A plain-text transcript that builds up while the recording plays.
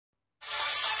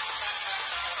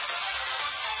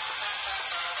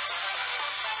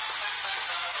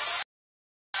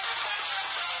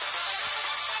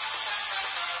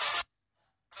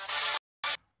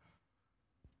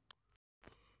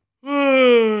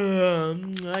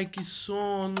Ai, que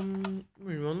sono.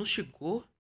 Meu irmão não chegou?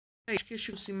 Acho que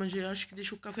chegou sim, mas eu acho que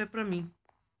deixou o café pra mim.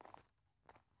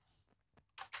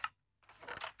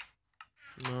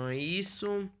 Não é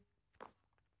isso.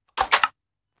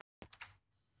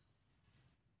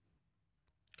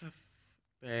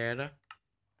 Pera.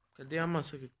 Cadê a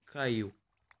maçã que caiu?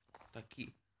 Tá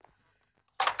aqui.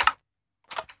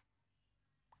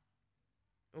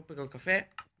 Vou pegar o café.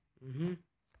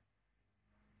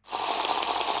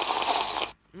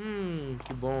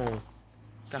 Que bom.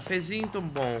 Cafezinho tão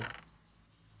bom.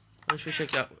 Vamos fechar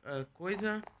aqui a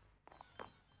coisa.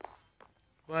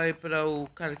 Vai para o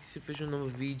cara que se fez um novo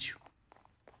vídeo.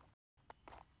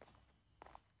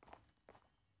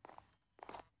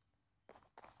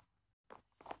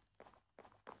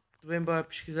 Muito bem, bora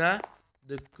pesquisar.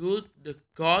 The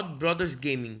God Brothers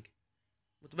Gaming.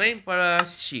 Muito bem, para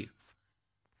assistir.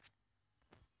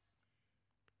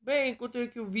 Bem, enquanto eu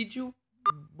aqui o vídeo,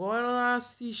 bora lá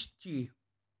assistir.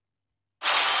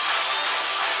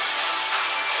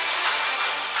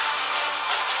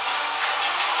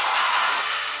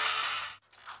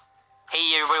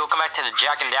 Hey everybody, welcome back to the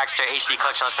Jack and Daxter HD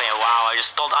collection. Let's play it. Wow, I just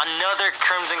stole another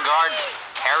Crimson Guard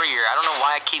Harrier. I don't know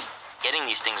why I keep getting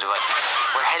these things, but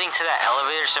we're heading to that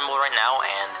elevator symbol right now,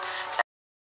 and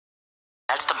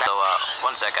that's the back. So,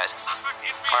 one sec, guys.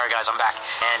 Alright, guys, I'm back.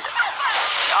 And,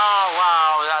 oh,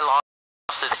 wow, I lost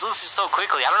it. This loses so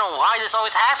quickly. I don't know why this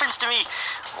always happens to me.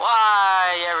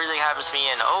 Why everything happens to me,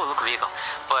 and, oh, look, a vehicle.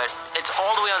 But it's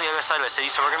all the way on the other side of the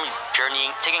city, so we're going to be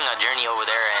taking a journey over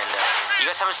there, and you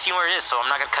guys haven't seen where it is, so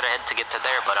I'm not going to cut ahead to get to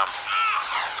there, but,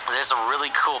 there's a really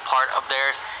cool part up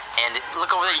there. And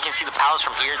look over there, you can see the palace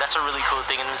from here. That's a really cool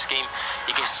thing in this game.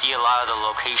 You can see a lot of the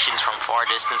locations from far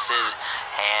distances,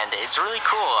 and it's really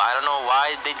cool. I don't know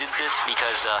why they did this,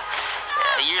 because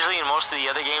usually in most of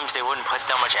the other games they wouldn't put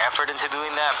that much effort into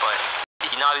doing that, but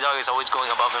Naughty Dog is always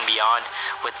going above and beyond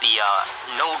with the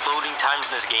no loading times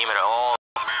in this game at all,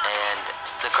 and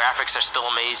the graphics are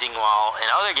still amazing, while in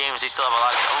other games they still have a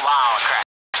lot of... Wow, crap.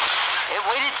 It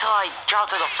waited till I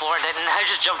dropped to the floor, and then I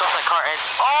just jumped off the car, and...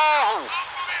 Oh!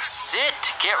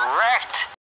 Sit! Get wrecked!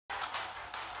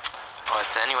 But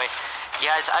anyway,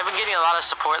 guys, I've been getting a lot of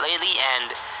support lately,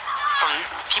 and from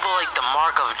people like the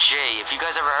Mark of J. If you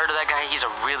guys ever heard of that guy, he's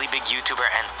a really big YouTuber,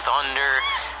 and Thunder.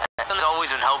 Thunder's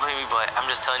always been helping me, but I'm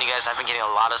just telling you guys, I've been getting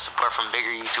a lot of support from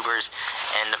bigger YouTubers,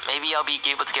 and maybe I'll be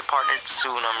able to get partnered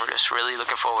soon. I'm just really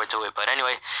looking forward to it. But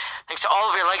anyway, thanks to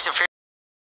all of your likes and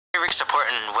favorite support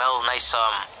and, well, nice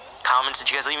comments that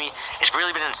you guys leave me. It's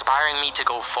really been inspiring me to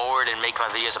go forward and make my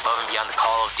videos above and beyond the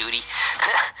Call of Duty.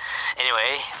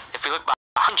 Anyway, if we look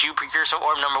behind you, precursor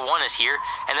orb number 1 is here,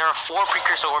 and there are 4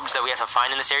 precursor orbs that we have to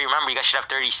find in this area. Remember, you guys should have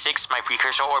 36. My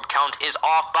precursor orb count is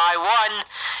off by 1.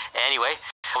 Anyway,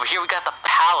 over here we got the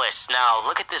palace. Now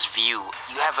look at this view.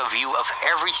 You have a view of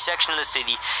every section of the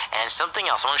city, and something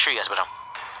else I want to show you guys. But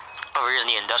over here is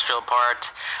the industrial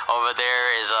part. Over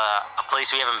there is a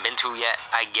place we haven't been to yet,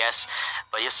 I guess,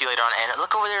 but you'll see later on. And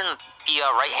look over there on the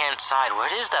right-hand side.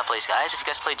 Where is that place, guys? If you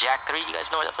guys play Jak 3, you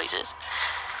guys know where that place is.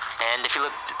 And if you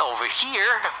look over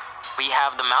here, we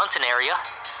have the mountain area.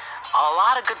 A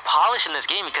lot of good polish in this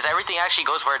game, because everything actually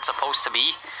goes where it's supposed to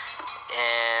be.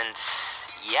 And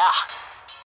yeah.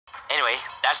 Anyway,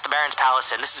 that's the Baron's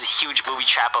Palace, and this is a huge booby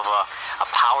trap of a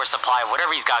power supply of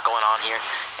whatever he's got going on here.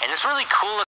 And it's really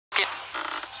cool.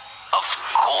 Of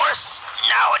course,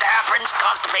 now it happens,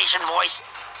 constipation voice.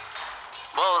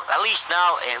 Well, at least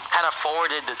now it kind of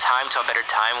forwarded the time to a better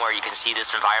time where you can see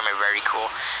this environment very cool.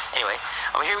 Anyway,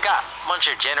 over here we got a bunch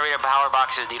of generator power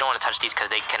boxes. You don't want to touch these because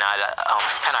they can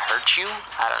kind of hurt you.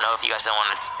 I don't know if you guys don't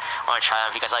want to try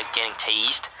them, if you guys like getting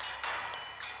tased.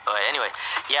 But anyway,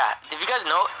 yeah, if you guys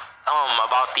know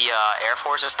about the Air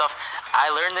Force and stuff, I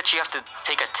learned that you have to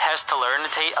take a test to learn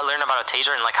about a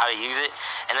taser and like how to use it,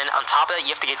 and then on top of that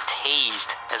you have to get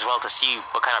tased as well to see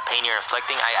what kind of pain you're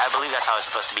inflicting. I believe that's how it's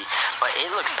supposed to be, but it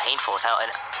looks painful as hell.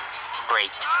 And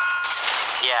great,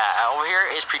 yeah, over here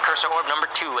is precursor orb number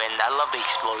 2, and I love the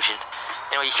explosion.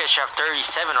 Anyway, you guys should have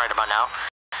 37 right about now.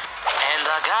 And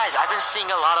guys, I've been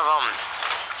seeing a lot of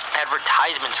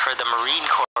advertisements for the Marine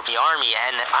Corps, the Army,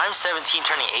 and I'm 17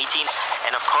 turning 18,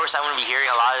 and of course I'm going to be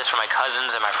hearing a lot of this from my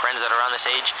cousins and my friends that are around this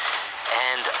age.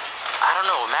 And I don't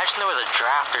know, imagine there was a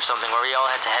draft or something where we all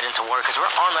had to head into war, because we're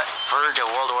on the verge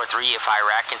of World War III if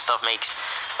Iraq and stuff makes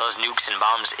those nukes and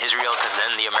bombs Israel, because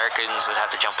then the Americans would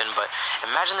have to jump in. But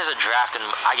imagine there's a draft and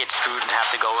I get screwed and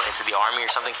have to go into the Army or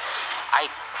something.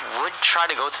 I would try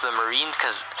to go to the Marines,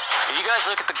 because if you guys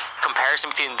look at the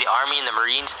comparison between the Army and the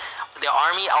Marines, the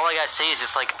Army, all I gotta say is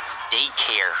it's like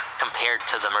daycare compared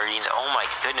to the Marines. Oh my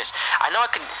goodness. I know I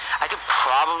could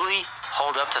probably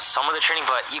hold up to some of the training,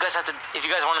 but you guys have to, if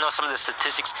you guys want to know some of the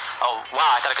statistics. Oh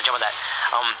wow, I thought I could jump on that.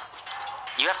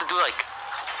 You have to do like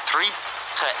 3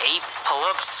 to 8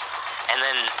 pull-ups, and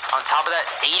then on top of that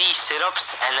 80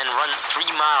 sit-ups, and then run 3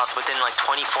 miles within like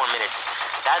 24 minutes.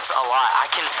 That's a lot.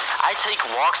 I take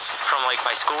walks from like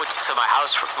my school to my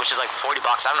house, which is like 40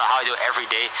 blocks. I don't know how I do it every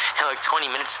day in like 20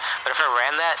 minutes, but if I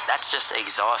ran that, that's just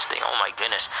exhausting. Oh my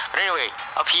goodness. But anyway,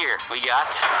 up here we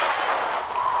got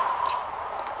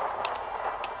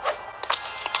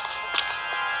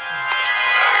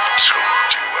told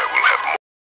you I will have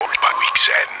more by week's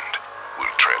end.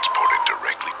 We'll transport it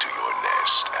directly to your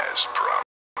nest, as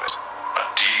promised. A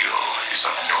deal is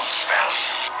of no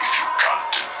value if you can't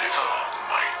deliver,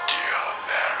 my dear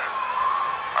Baron.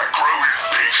 I grow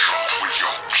impatient with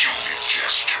your puny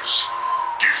gestures.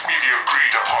 Give me the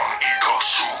agreed upon ego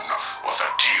soon, or the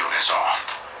deal is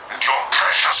off, and your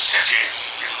precious city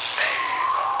will pay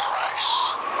the price.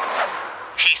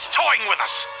 He's toying with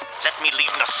us. Let me lead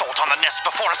an assault on the nest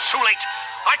before it's too late.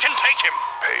 I can take him.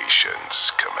 Patience,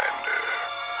 Commander.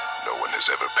 No one has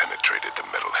ever penetrated the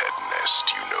Metalhead nest,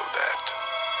 you know that.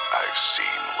 I've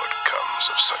seen what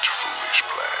comes of such foolish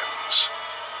plans.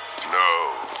 No,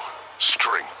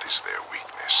 strength is their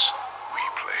weakness. We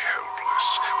play helpless.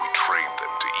 We train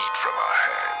them to eat from our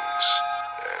hands.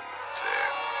 And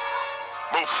then...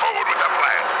 Move forward with the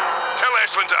plan. Tell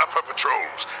Ashlyn to up her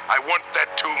patrols. I want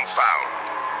that tomb found.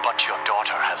 But your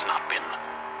daughter has not been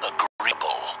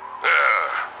agreeable.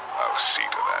 I'll see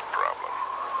to that problem,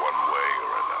 one way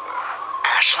or another.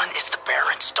 Ashlyn is the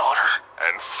Baron's daughter?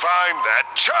 And find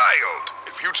that child!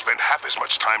 If you'd spent half as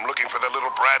much time looking for the little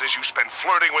brat as you spent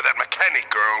flirting with that mechanic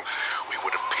girl, we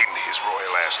would have pinned his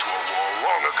royal ass to a wall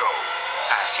long ago.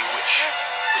 As you wish.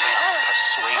 With enough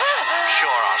persuasion, I'm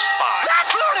sure our spy...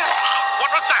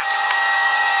 What was that?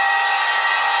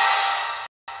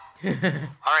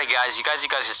 Alright guys, you guys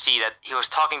can see that he was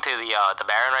talking to the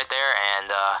Baron right there, and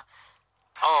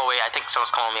oh wait, I think someone's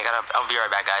calling me. I'll be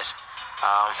right back, guys.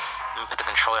 Let me put the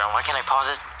controller on. Why can't I pause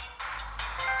it?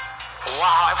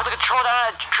 Wow, I put the controller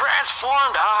down and it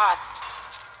transformed.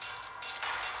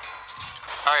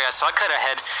 Alright guys, so I cut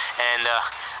ahead, and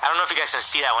I don't know if you guys can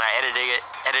see that when I edited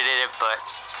it, but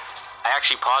I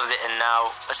actually paused it, and now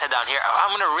let's head down here.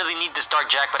 I'm gonna really need this Dark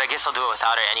Jack, but I guess I'll do it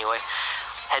without it anyway.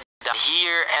 Head down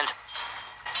here, and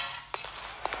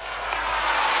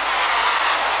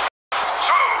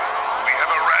So, we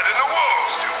have a rat in the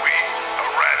walls, do we? A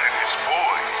rat and his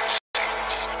boys.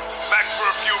 Back for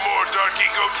a few more dark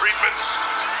ego treatments?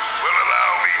 Will allow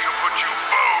me to put you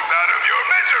both out of your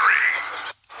misery.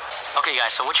 okay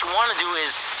guys, so what you want to do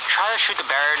is try to shoot the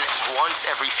Baron once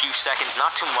every few seconds,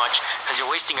 not too much, because you're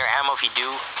wasting your ammo if you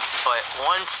do. But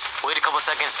once, wait a couple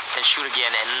seconds, and shoot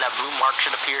again, and then that blue mark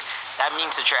should appear. That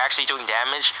means that you're actually doing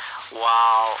damage,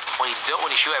 while when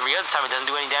you shoot every other time, it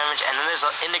doesn't do any damage. And then there's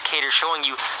an indicator showing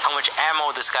you how much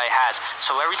ammo this guy has.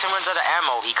 So every time he runs out of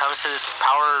ammo, he comes to this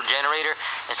power generator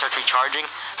and starts recharging.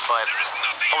 But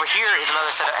over here is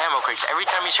another set of ammo crates. Every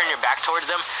time you turn your back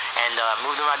towards them and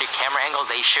move them out of your camera angle,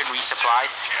 they should resupply.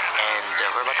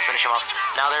 And we're about to finish him off.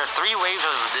 Now there are 3 waves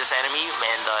of this enemy,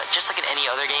 and just like in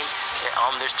any other game,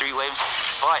 there's 3 waves.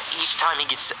 But each time he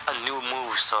gets a new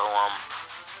move. So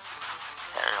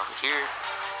and over here,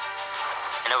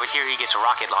 and over here he gets a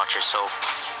rocket launcher. So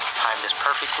time this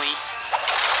perfectly.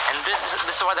 And this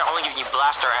is why they're only giving you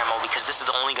blaster ammo, because this is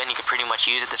the only gun you could pretty much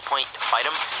use at this point to fight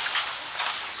him.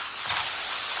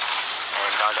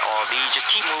 And dodge all of these. Just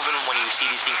keep moving when you see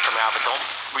these things coming out, but don't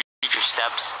reach your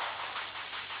steps.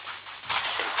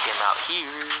 Take him out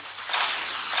here.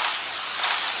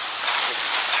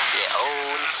 Yeah,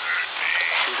 oh.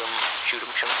 Shoot him,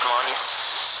 come on,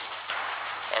 yes.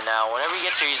 And now, whenever he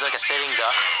gets here, he's like a sitting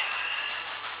duck.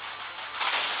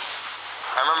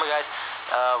 Remember, guys,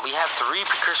 we have 3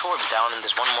 precursor orbs down, and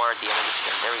there's 1 more at the end of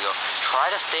this. And there we go. Try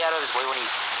to stay out of his way when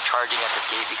he's charging at this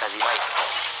gate, because he might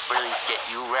really get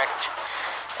you wrecked.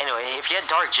 Anyway, if you had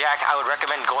Dark Jack, I would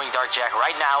recommend going Dark Jack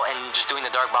right now and just doing the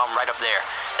Dark Bomb right up there.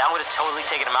 That would have totally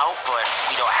taken him out, but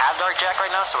we don't have Dark Jack right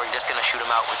now, so we're just going to shoot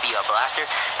him out with the blaster.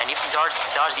 And you have to dodge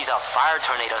these fire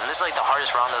tornadoes, and this is like the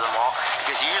hardest round of them all,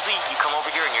 because usually you come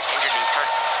over here and you're injured and he starts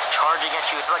charging at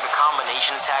you. It's like a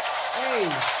combination attack. Hey.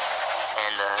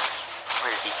 And,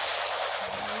 where is he?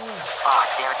 Ah,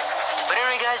 damn it. But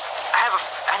anyway, guys,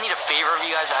 I need a favor of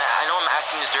you guys. I know I'm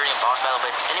asking this during a boss battle, but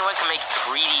if anyone can make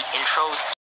 3D intros,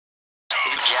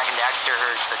 maybe Jack and Daxter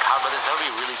or the Cow Brothers, that would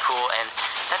be really cool. And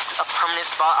that's a permanent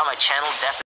spot on my channel,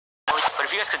 definitely. But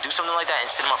if you guys could do something like that in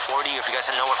Cinema 40, or if you guys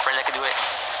know a friend that could do it,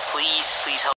 please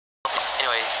help.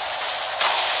 Anyway,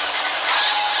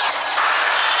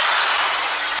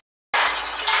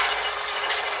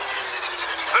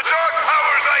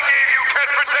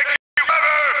 can't protect you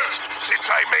ever! Since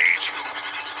I made you,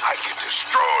 I can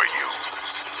destroy you.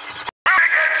 We'll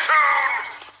again soon!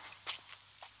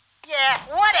 Yeah,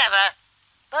 whatever.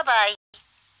 Bye-bye.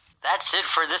 That's it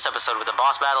for this episode with the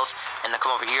boss battles. And to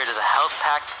come over here, there's a health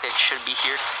pack that should be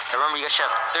here. And remember, you guys should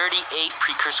have 38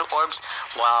 precursor orbs.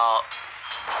 While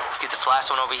let's get this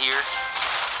last one over here.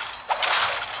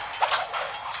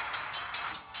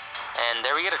 And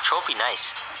there we get a trophy.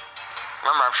 Nice.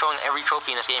 Remember, I'm showing every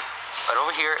trophy in this game. But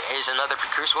over here is another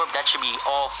precursor orb. That should be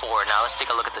all 4. Now let's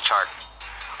take a look at the chart.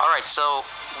 Alright, so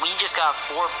we just got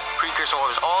 4 precursor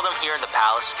orbs, all of them here in the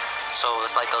palace. So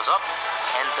let's light those up.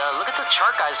 And look at the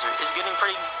chart, guys. It's getting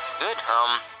pretty good.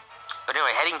 But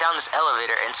anyway, heading down this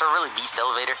elevator, and it's a really beast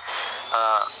elevator.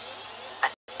 I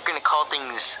think we're gonna call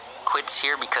things quits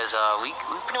here because we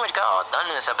pretty much got all done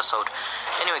in this episode.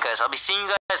 Anyway, guys, I'll be seeing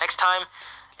you guys next time.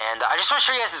 And I just want to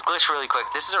show you guys this glitch really quick.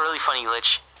 This is a really funny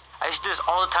glitch. I used to do this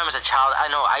all the time as a child. I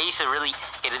know, I used to really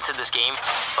get into this game,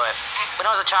 but when I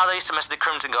was a child, I used to mess with the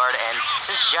Crimson Guard, and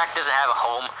since Jack doesn't have a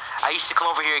home, I used to come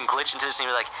over here and glitch into this and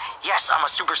be like, yes, I'm a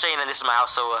Super Saiyan and this is my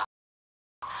house, so,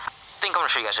 I think I'm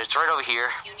gonna show you guys. It's right over here.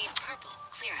 You need purple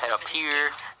clearance. Head up here,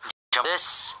 jump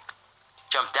this,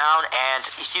 jump down,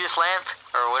 and you see this lamp,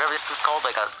 or whatever this is called,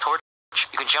 like a torch?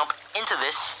 You can jump into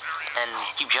this, and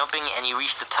keep jumping, and you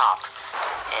reach the top.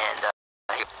 And,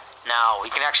 now, you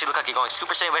can actually look like you're going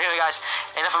Super Saiyan, but anyway, guys,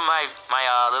 enough of my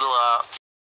little,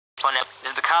 fun.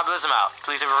 This is the Coblism out.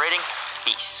 Please leave a rating.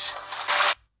 Peace.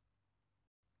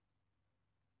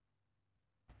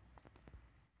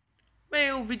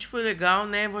 Bem, o vídeo foi legal,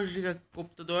 né? Vou desligar o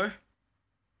computador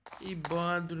e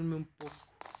bora dormir um pouco.